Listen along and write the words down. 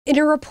In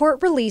a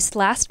report released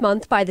last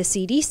month by the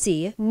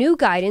CDC, new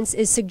guidance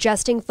is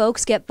suggesting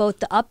folks get both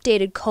the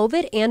updated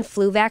COVID and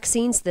flu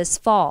vaccines this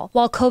fall.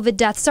 While COVID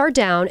deaths are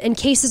down and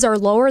cases are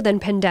lower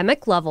than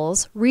pandemic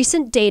levels,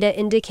 recent data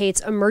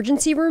indicates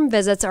emergency room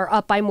visits are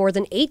up by more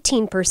than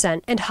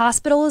 18% and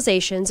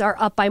hospitalizations are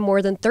up by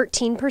more than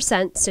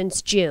 13%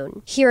 since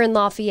June. Here in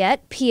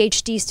Lafayette,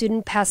 PhD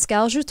student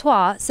Pascal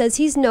Jutois says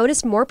he's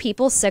noticed more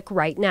people sick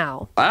right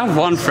now. I have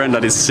one friend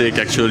that is sick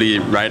actually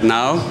right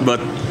now,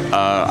 but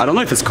I don't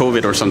know if it's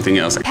COVID or something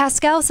else.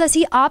 Pascal says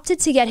he opted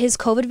to get his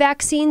COVID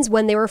vaccines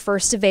when they were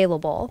first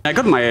available. I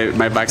got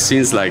my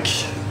vaccines like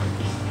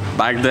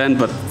back then,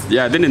 but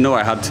yeah, I didn't know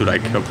I had to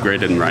like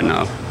upgrade them right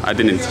now. I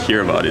didn't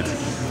hear about it.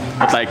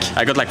 But like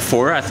I got like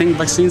 4, I think,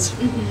 vaccines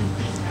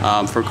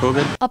for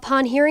COVID.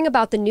 Upon hearing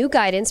about the new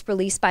guidance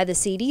released by the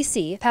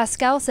CDC,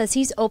 Pascal says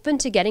he's open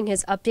to getting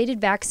his updated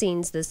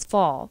vaccines this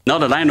fall. Now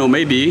that I know,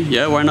 maybe,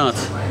 yeah, why not?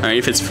 I mean,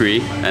 if it's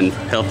free and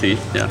healthy,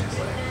 yeah.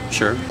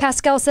 Sure.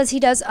 Pascal says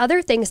he does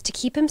other things to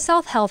keep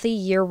himself healthy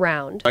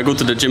year-round. I go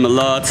to the gym a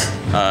lot.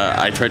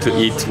 I try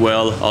to eat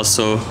well,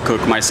 also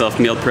cook myself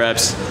meal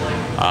preps.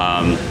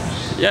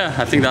 Yeah,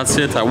 I think that's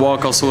it. I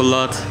walk also a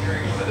lot.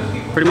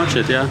 Pretty much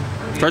it, yeah.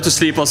 Try to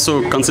sleep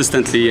also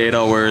consistently 8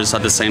 hours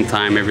at the same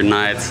time every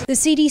night. The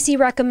CDC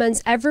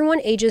recommends everyone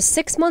ages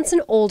 6 months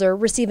and older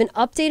receive an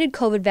updated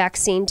COVID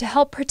vaccine to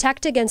help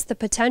protect against the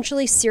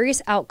potentially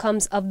serious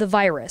outcomes of the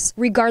virus,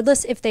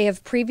 regardless if they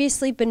have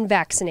previously been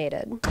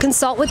vaccinated.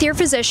 Consult with your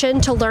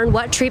physician to learn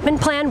what treatment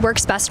plan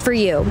works best for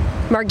you.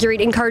 Marguerite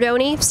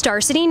Incardoni,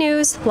 Star City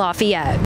News, Lafayette.